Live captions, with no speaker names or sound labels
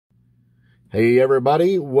Hey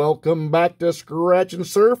everybody, welcome back to Scratch and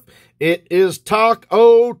Surf. It is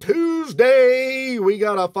Taco Tuesday. We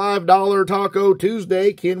got a $5 Taco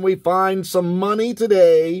Tuesday. Can we find some money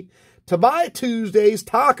today to buy Tuesday's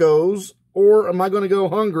tacos, or am I going to go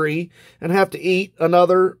hungry and have to eat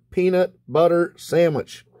another peanut butter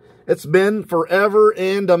sandwich? It's been forever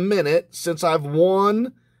and a minute since I've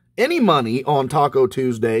won any money on Taco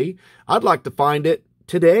Tuesday. I'd like to find it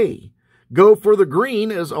today. Go for the Green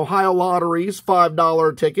is Ohio Lottery's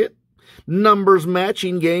 $5 ticket. Numbers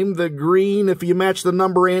matching game. The green, if you match the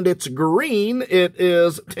number and it's green, it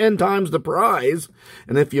is 10 times the prize.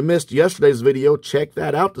 And if you missed yesterday's video, check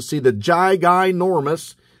that out to see the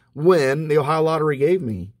ginormous win the Ohio Lottery gave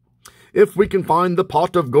me. If we can find the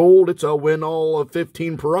pot of gold, it's a win all of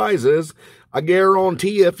 15 prizes. I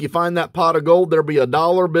guarantee if you find that pot of gold, there'll be a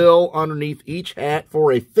dollar bill underneath each hat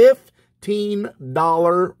for a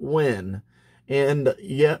 $15 win. And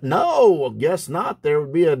yet, no, guess not. There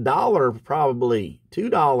would be $1, probably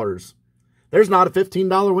 $2. There's not a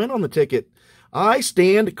 $15 win on the ticket. I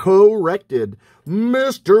stand corrected.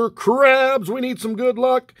 Mr. Krabs, we need some good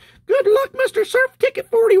luck. Good luck, Mr. Surf. Ticket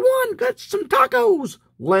 41. Got some tacos.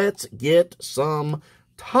 Let's get some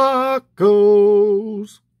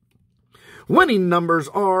tacos. Winning numbers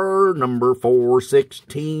are number 4,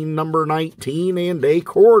 16, number 19, and a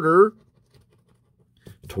quarter.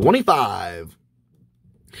 25.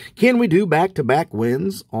 Can we do back-to-back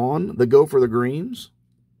wins on the Go for the Greens?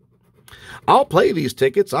 I'll play these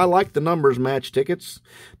tickets. I like the numbers match tickets.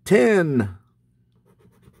 10,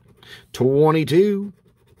 22,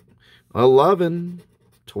 11,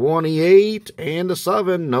 28, and a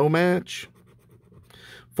 7, no match.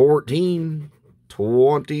 14,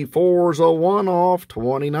 24's a one-off,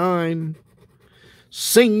 29.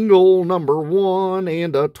 Single number 1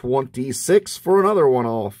 and a 26 for another one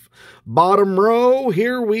off. Bottom row,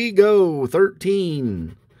 here we go.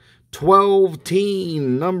 13, 12,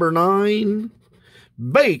 teen, number 9.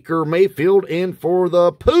 Baker Mayfield in for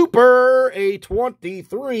the pooper, a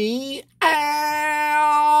 23.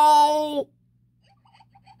 Ow!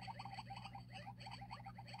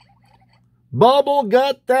 Bubble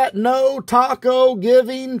got that no taco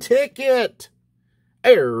giving ticket.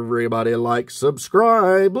 Everybody like,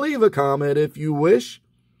 subscribe, leave a comment if you wish.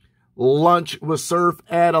 Lunch with Surf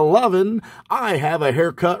at 11. I have a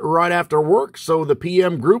haircut right after work, so the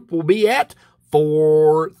PM group will be at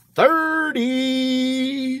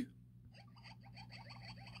 4:30.